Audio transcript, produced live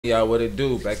Y'all what it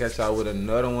do? Back at y'all with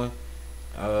another one.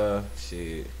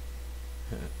 Shit.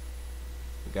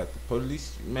 We got the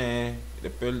policeman, the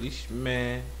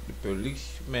policeman.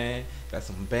 Got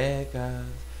some bad guys.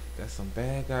 Got some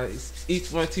bad guys.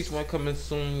 Each one, teach one coming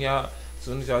soon, y'all. As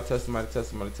soon as y'all tell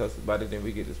somebody, then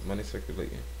we get this money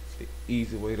circulating. The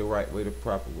easy way, the right way, the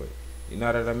proper way. You know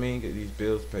what I mean? Get these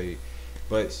bills paid.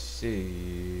 But shit,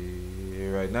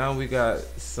 right now we got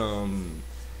some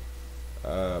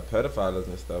pedophiles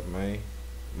and stuff, man.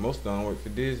 Most of them work for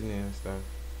Disney and stuff.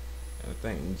 And I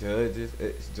think judges,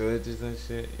 ex-judges and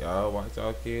shit. Y'all watch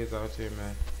y'all kids out here,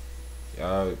 man.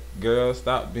 Y'all girls,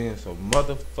 stop being so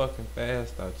motherfucking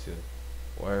fast out here.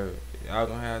 Word. Y'all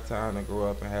gonna have time to grow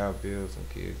up and have bills and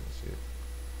kids and shit.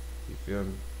 You feel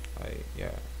me? Like,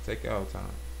 yeah, take y'all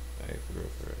time. Hey, for real,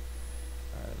 for real.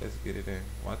 Alright, let's get it in.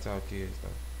 Watch our kids, though.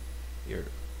 Here.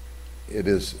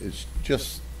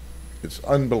 It's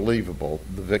unbelievable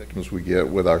the victims we get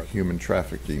with our human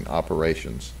trafficking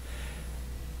operations.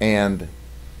 And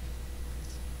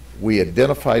we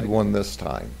identified one this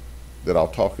time that I'll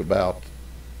talk about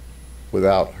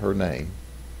without her name.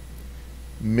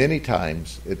 Many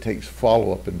times it takes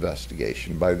follow-up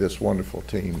investigation by this wonderful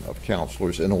team of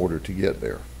counselors in order to get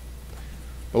there.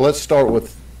 But let's start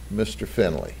with Mr.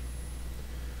 Finley.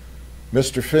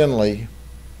 Mr. Finley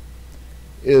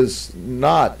is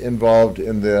not involved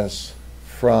in this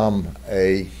from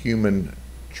a human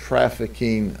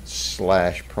trafficking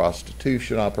 /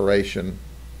 prostitution operation,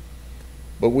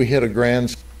 but we hit a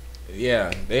grand.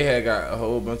 Yeah, they had got a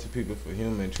whole bunch of people for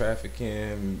human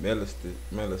trafficking,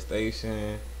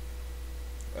 molestation,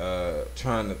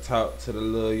 trying to talk to the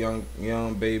little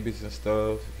young babies and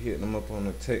stuff, hitting them up on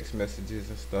the text messages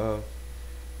and stuff.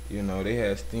 You know, they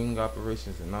had sting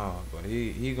operations and all, but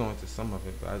he going to some of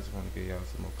it, but I just want to give y'all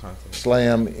some more content.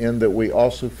 Slam in that we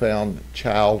also found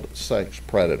child sex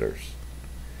predators.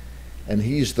 And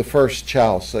he's the first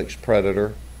child sex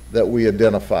predator that we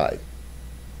identified.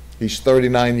 He's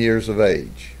 39 years of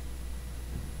age.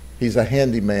 He's a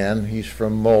handyman. He's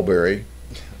from Mulberry.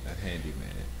 A handyman.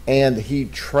 And he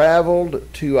traveled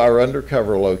to our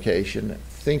undercover location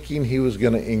thinking he was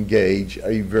going to engage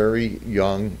a very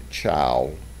young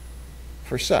child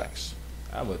for sex.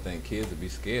 I would think kids would be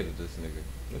scared of this nigga.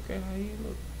 Look at how he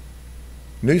look.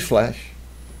 Newsflash.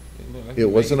 It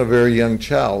wasn't a very young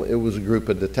child. It was a group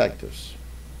of detectives.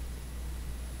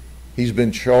 He's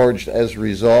been charged as a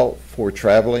result for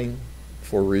traveling,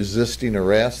 for resisting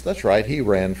arrest. That's right, he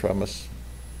ran from us.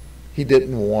 He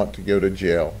didn't want to go to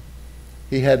jail.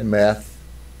 He had meth.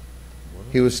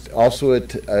 He was also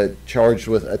charged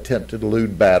with attempted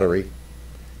lewd battery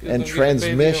and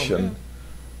transmission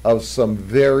of some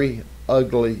very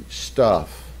ugly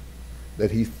stuff that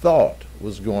he thought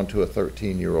was going to a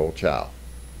 13-year-old child.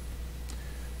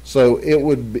 So it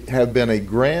would have been a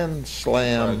grand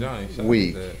slam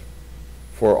week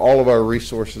for all of our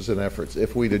resources and efforts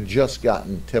if we'd have just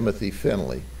gotten Timothy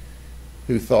Finley,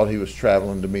 who thought he was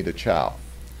traveling to meet a child.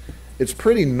 It's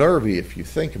pretty nervy if you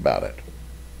think about it.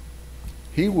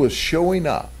 He was showing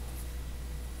up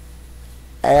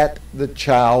at the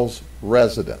child's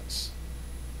residence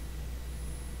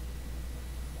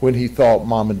when he thought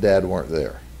mom and dad weren't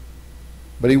there.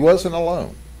 But he wasn't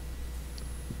alone.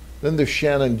 Then there's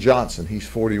Shannon Johnson. He's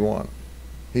 41.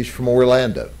 He's from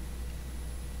Orlando.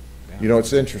 You know,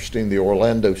 it's interesting, the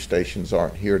Orlando stations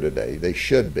aren't here today. They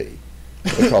should be,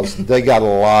 because they got a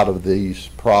lot of these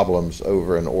problems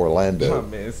over in Orlando. My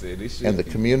man said they should and the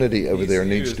community over there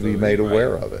needs to be made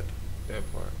aware of it. That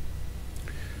part.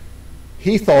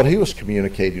 He thought he was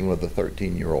communicating with a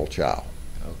 13-year-old child.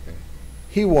 Okay.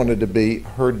 He wanted to be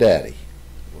her daddy.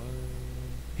 What?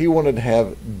 He wanted to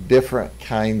have different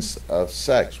kinds of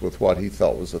sex with what he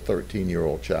thought was a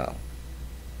 13-year-old child.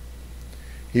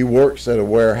 He works at a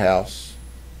warehouse.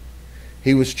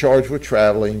 He was charged with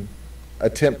traveling,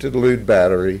 attempted lewd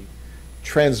battery,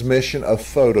 transmission of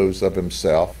photos of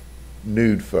himself,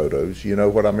 nude photos, you know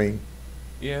what I mean?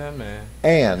 Yeah, man.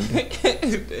 And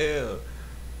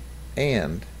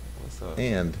Damn.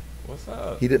 What's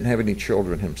up? He didn't have any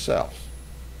children himself,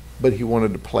 but he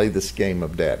wanted to play this game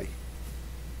of daddy.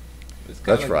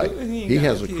 That's right. He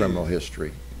has a criminal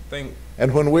history.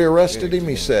 And when we arrested him,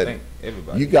 he said,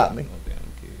 "You got me.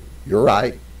 You're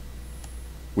right.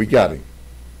 We got him."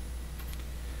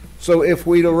 So if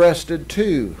we'd arrested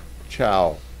 2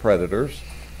 child predators,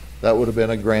 that would have been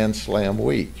a grand slam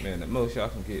week. Man, the most y'all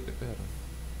can get, the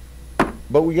better.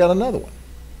 But we got another one.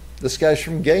 This guy's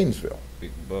from Gainesville.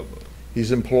 Big Bubba.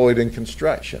 He's employed in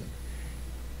construction.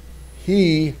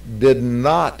 He did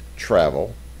not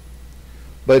travel,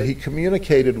 but he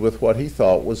communicated with what he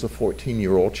thought was a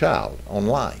 14-year-old child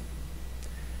online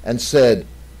and said,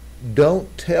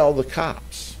 don't tell the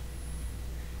cops.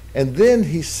 And then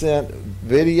he sent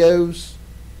videos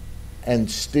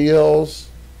and stills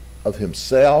of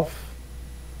himself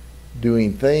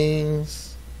doing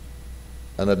things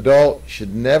an adult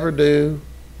should never do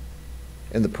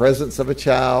in the presence of a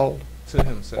child, To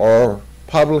himself. or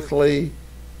publicly,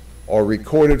 or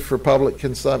recorded for public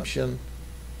consumption.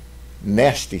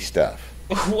 Nasty stuff.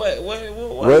 What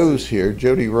Rose here,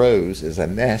 Jody Rose, is a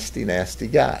nasty, nasty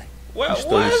guy. What He's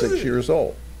was 36 it? years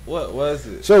old. What was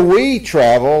it? So we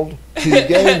traveled to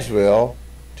Gainesville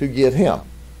to get him,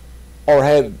 or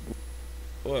had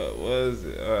What was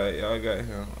it? All right, y'all got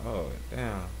him. Oh,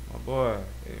 damn, my boy.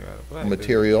 He got a black dude.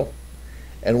 material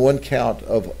and one count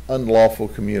of unlawful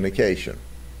communication.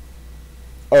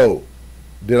 Oh,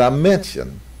 did I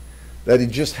mention that he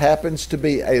just happens to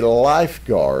be a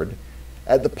lifeguard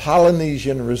at the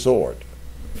Polynesian Resort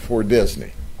for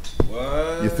Disney?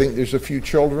 What? You think there's a few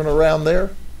children around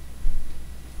there?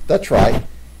 That's right.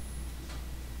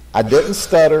 I didn't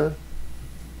stutter.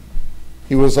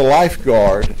 He was a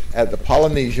lifeguard at the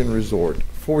Polynesian Resort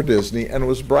for Disney and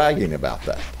was bragging about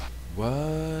that.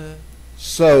 What?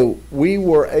 So we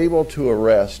were able to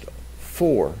arrest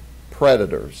 4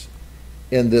 predators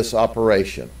in this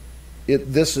operation.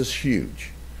 This is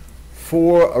huge.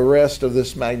 4 arrests of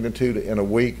this magnitude in a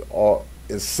week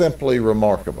is simply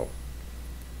remarkable.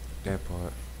 That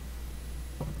part.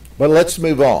 But let's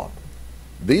move on.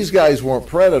 These guys weren't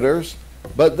predators,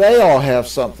 but they all have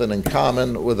something in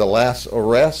common with the last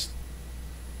arrest.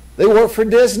 They work for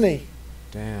Disney.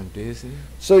 Damn, Disney.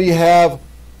 So you have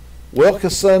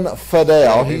Wilkeson Fadell,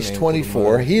 Yeah, he's he named 24,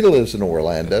 for the he lives in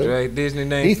Orlando. Drag Disney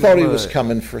name. He to thought the he was mud.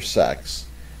 coming for sex.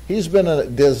 He's been a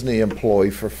Disney employee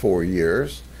for 4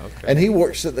 years, Okay. and he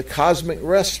works at the Cosmic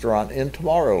Restaurant in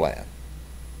Tomorrowland.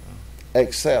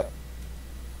 Except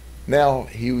now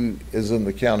he is in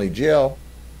the county jail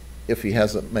if he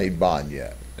hasn't made bond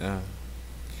yet. Yeah.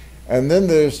 And then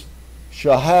there's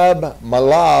Shahab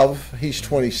Malav, he's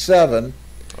 27.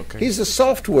 Okay. He's a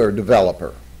software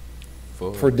developer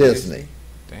for Disney.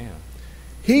 Damn.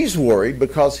 He's worried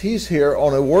because he's here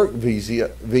on a work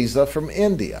visa from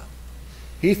India.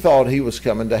 He thought he was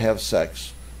coming to have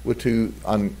sex with 2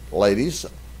 ladies.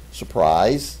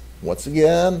 Surprise, once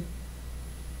again,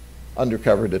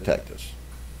 undercover detectives.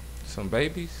 Some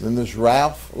babies. Then there's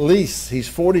Ralph Lease. He's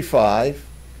 45.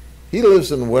 He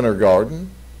lives in Winter Garden.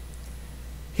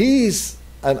 He's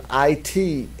an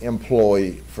IT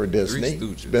employee for Disney. Three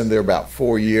He's Stooges. been there about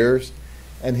 4 years,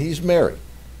 and he's married.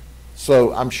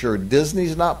 So I'm sure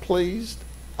Disney's not pleased.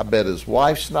 I bet his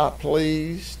wife's not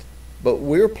pleased. But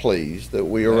we're pleased that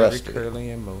we arrested him.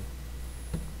 Curly and Mo.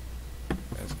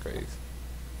 That's crazy.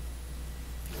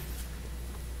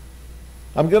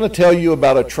 I'm going to tell you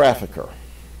about a trafficker.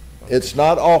 It's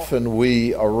not often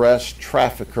we arrest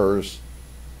traffickers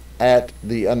at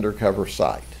the undercover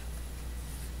site,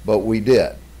 but we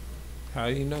did. How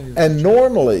do you know he's And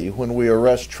normally when we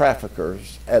arrest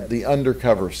traffickers at the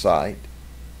undercover site,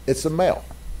 it's a male.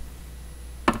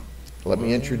 Let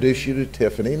me introduce you to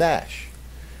Tiffany Nash.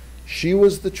 She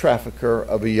was the trafficker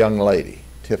of a young lady.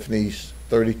 Tiffany's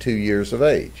 32 years of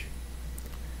age.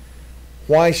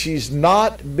 Why she's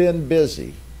not been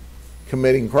busy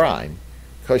committing crime,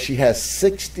 because she has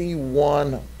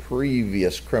 61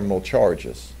 previous criminal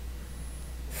charges,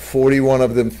 41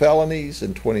 of them felonies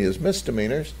and 20 as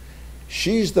misdemeanors.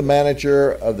 She's the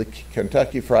manager of the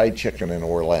Kentucky Fried Chicken in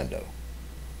Orlando.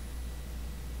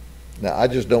 Now, I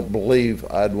just don't believe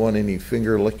I'd want any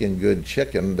finger-licking good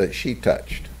chicken that she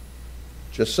touched.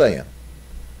 Just saying.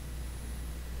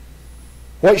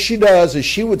 What she does is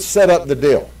she would set up the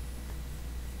deal.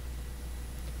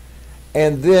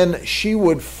 And then she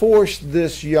would force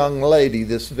this young lady,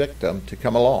 this victim, to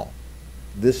come along.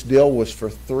 This deal was for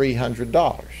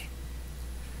 $300.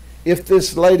 If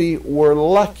this lady were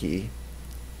lucky,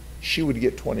 she would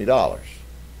get $20.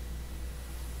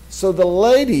 So the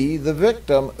lady, the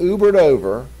victim, Ubered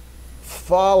over,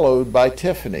 followed by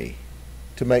Tiffany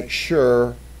to make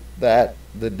sure that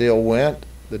the deal went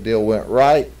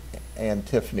right, and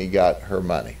Tiffany got her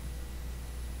money.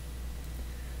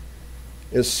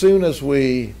 As soon as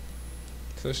we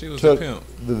So she was took a pimp.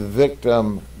 the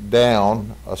victim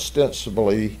down,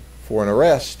 ostensibly for an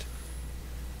arrest,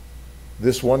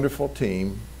 this wonderful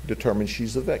team determined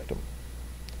she's a victim.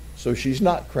 So she's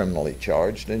not criminally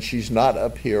charged, and she's not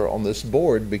up here on this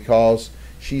board because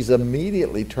she's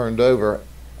immediately turned over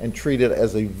and treated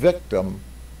as a victim,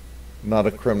 not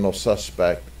a criminal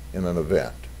suspect in an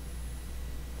event.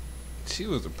 She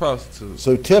was a prostitute.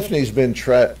 So Tiffany's been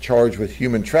charged with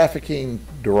human trafficking,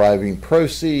 deriving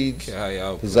proceeds, Okay, how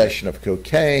y'all play. possession of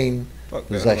cocaine, Fuck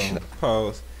that, possession hold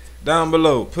on. Pause. Down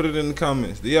below, put it in the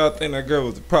comments. Do y'all think that girl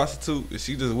was a prostitute? Did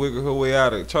she just wiggle her way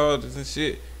out of charges and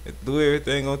shit and threw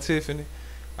everything on Tiffany?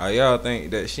 Or y'all think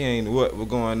that she ain't what was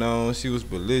going on? She was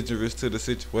belligerent to the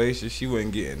situation. She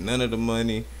wasn't getting none of the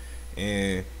money.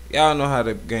 And y'all know how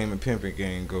the game and pimping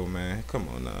game go, man. Come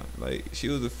on now. Like, she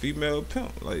was a female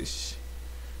pimp. Like,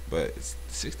 but it's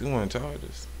 61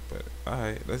 charges. But,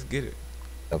 alright, let's get it.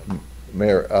 Of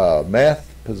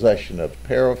meth, possession of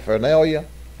paraphernalia,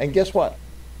 and guess what?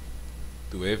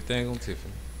 Do everything on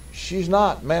Tiffany. She's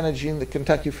not managing the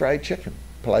Kentucky Fried Chicken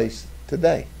place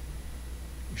today.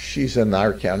 She's in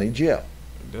our county jail.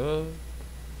 Duh.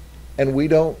 And we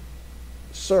don't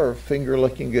serve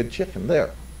finger-licking good chicken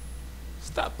there.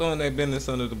 Stop throwing that business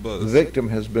under the bus. The victim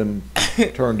has been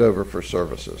turned over for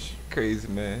services. Crazy,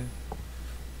 man.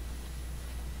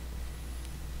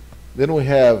 Then we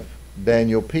have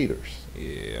Daniel Peters,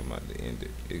 Yeah, I'm about to end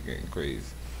it. It's getting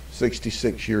crazy.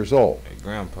 66 years old. Hey,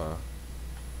 Grandpa.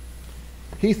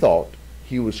 He thought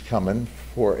he was coming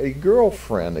for a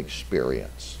girlfriend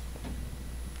experience,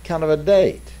 kind of a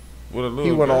date. What a little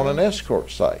He went girl. on an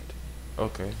escort site.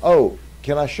 Okay. Oh,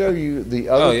 can I show you the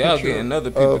other Oh, y'all picture getting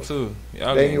other people of too.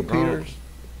 Y'all Daniel getting grown. Peters?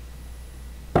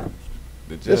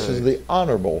 The judge. This is the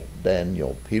Honorable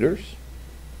Daniel Peters,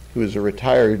 who is a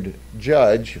retired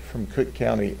judge from Cook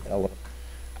County, Illinois.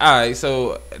 Alright,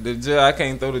 so the judge, I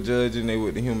can't throw the judge in there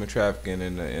with the human trafficking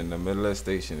and the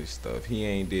molestation and stuff. He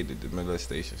ain't did the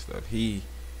molestation stuff. He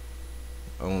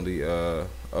only oh,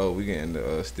 we getting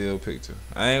the still picture.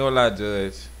 I ain't gonna lie,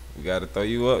 Judge. We gotta throw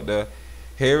you up there.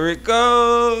 Here it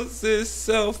goes. It's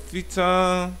selfie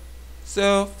time.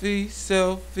 Selfie,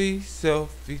 selfie,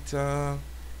 selfie time.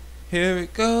 Here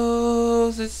it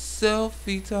goes. It's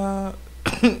selfie time.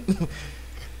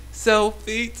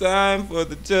 Selfie time for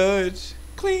the judge.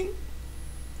 Clean.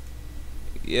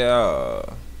 Yeah.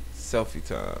 Selfie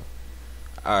time.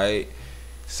 Alright.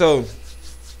 So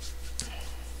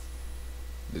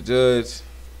the judge,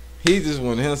 he just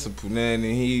wanted him some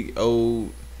punani. He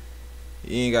old.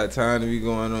 He ain't got time to be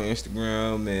going on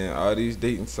Instagram and all these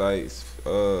dating sites.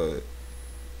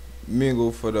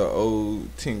 Mingle for the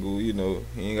old tingle, you know.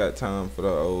 He ain't got time for the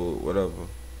old whatever.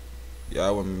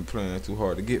 Y'all women playing too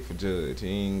hard to get for judge. He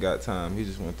ain't got time. He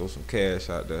just want to throw some cash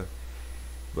out there.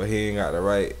 But he ain't got the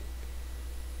right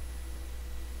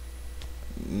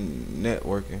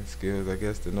networking skills, I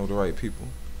guess, to know the right people.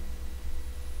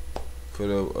 For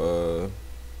the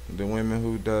women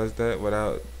who does that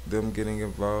without them getting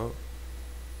involved.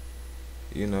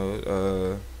 You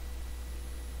know,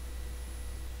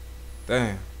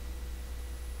 damn.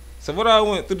 So what I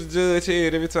went through the judge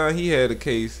head every time he had a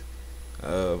case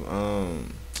of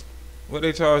what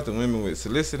they charged the women with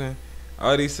soliciting.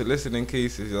 All these soliciting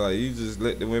cases, like, you just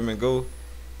let the women go.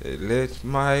 Let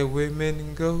my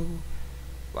women go.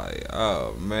 Like,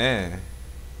 oh man.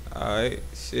 Alright,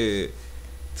 shit.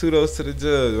 Kudos to the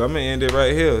judge. I'm gonna end it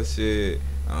right here. Shit.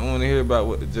 I don't want to hear about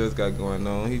what the judge got going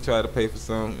on. He tried to pay for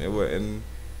something. It wasn't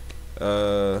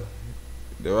the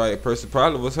right person.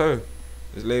 Probably was her.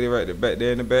 This lady right there, back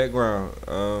there in the background.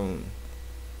 I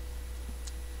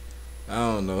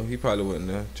don't know. He probably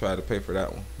wouldn't try to pay for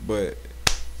that one. But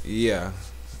yeah,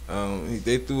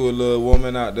 they threw a little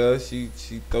woman out there. She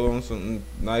throw on something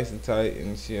nice and tight,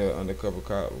 and she an undercover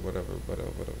cop or whatever.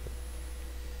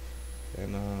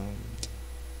 And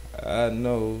I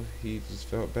know he just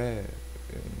felt bad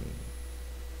and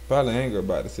probably angry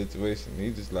about the situation.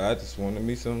 He just like, I just wanted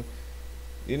me some,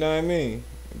 you know what I mean?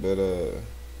 But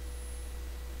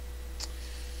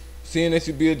seeing that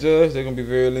you be a judge, they're gonna be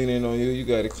very lenient on you. You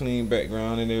got a clean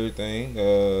background and everything.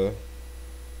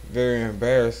 Very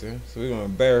embarrassing. So we're gonna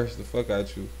embarrass the fuck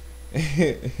out you.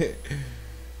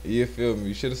 You feel me?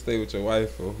 You should have stayed with your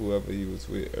wife or whoever you was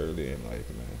with early in life,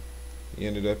 man. You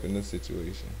ended up in this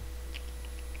situation.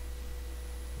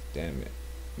 Damn it,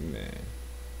 man.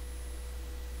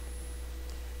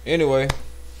 Anyway,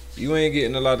 you ain't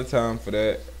getting a lot of time for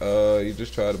that. You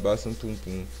just try to buy some tum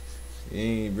tum. You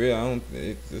ain't real. I don't.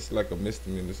 It's just like a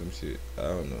misdemeanor or some shit. I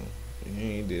don't know. You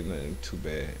ain't did nothing too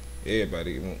bad.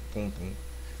 Everybody want tum tum.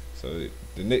 So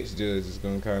the next judge is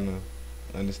gonna kind of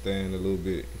understand a little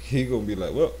bit. He gonna be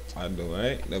like, well, I know I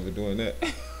ain't never doing that.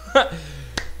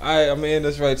 Alright, I'm gonna end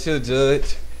this right here,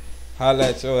 Judge. Holla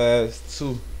at your ass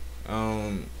too.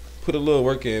 Put a little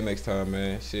work in next time,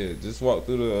 man. Shit, just walk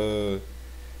through the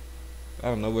I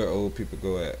don't know where old people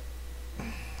go at.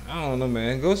 I don't know,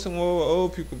 man. Go somewhere where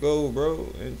old people go, bro,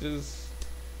 and just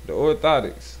the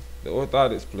orthotics. The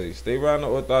orthotics place. Stay around the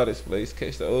orthotics place.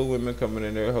 Catch the old women coming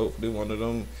in there. Hopefully one of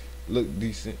them look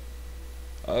decent.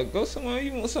 Go somewhere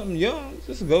you want something young.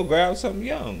 Just go grab something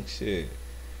young. Shit.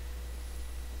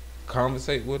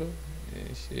 Conversate with her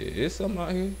And shit, it's something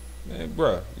out here, man,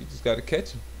 bruh. You just gotta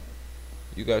catch them.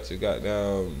 You got your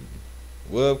goddamn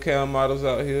webcam models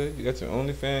out here. You got your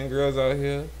OnlyFans girls out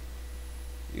here.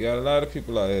 You got a lot of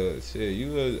people out here. Shit,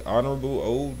 you an honorable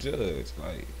old judge.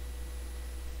 Like,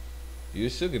 you a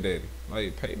sugar daddy.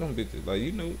 Like, pay them bitches. Like,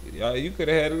 you know, y'all, you could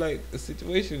have had like a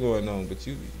situation going on, but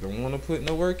you don't want to put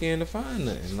no work in to find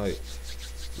nothing. Like,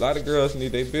 a lot of girls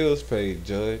need their bills paid,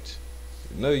 judge.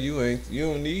 No, you ain't. You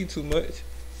don't need too much.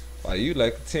 Like, you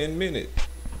like a 10 minute,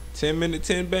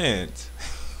 10 bands.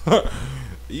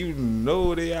 You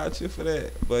know they out here for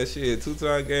that. But shit,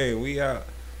 2-time game, we out.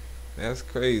 That's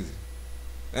crazy.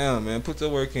 Damn, man, put your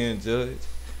work in, judge.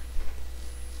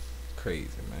 Crazy,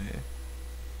 man.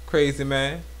 Crazy,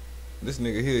 man. This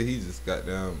nigga here, he just got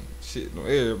down shitting on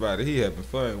everybody. He having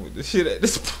fun with this shit at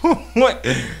this point.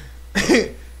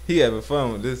 He having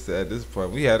fun with this at this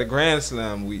point. We had a Grand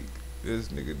Slam week. This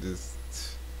nigga just,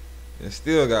 and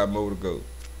still got more to go.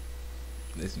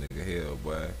 This nigga hell,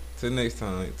 boy. Till next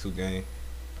time, 2 game.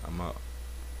 I'm out.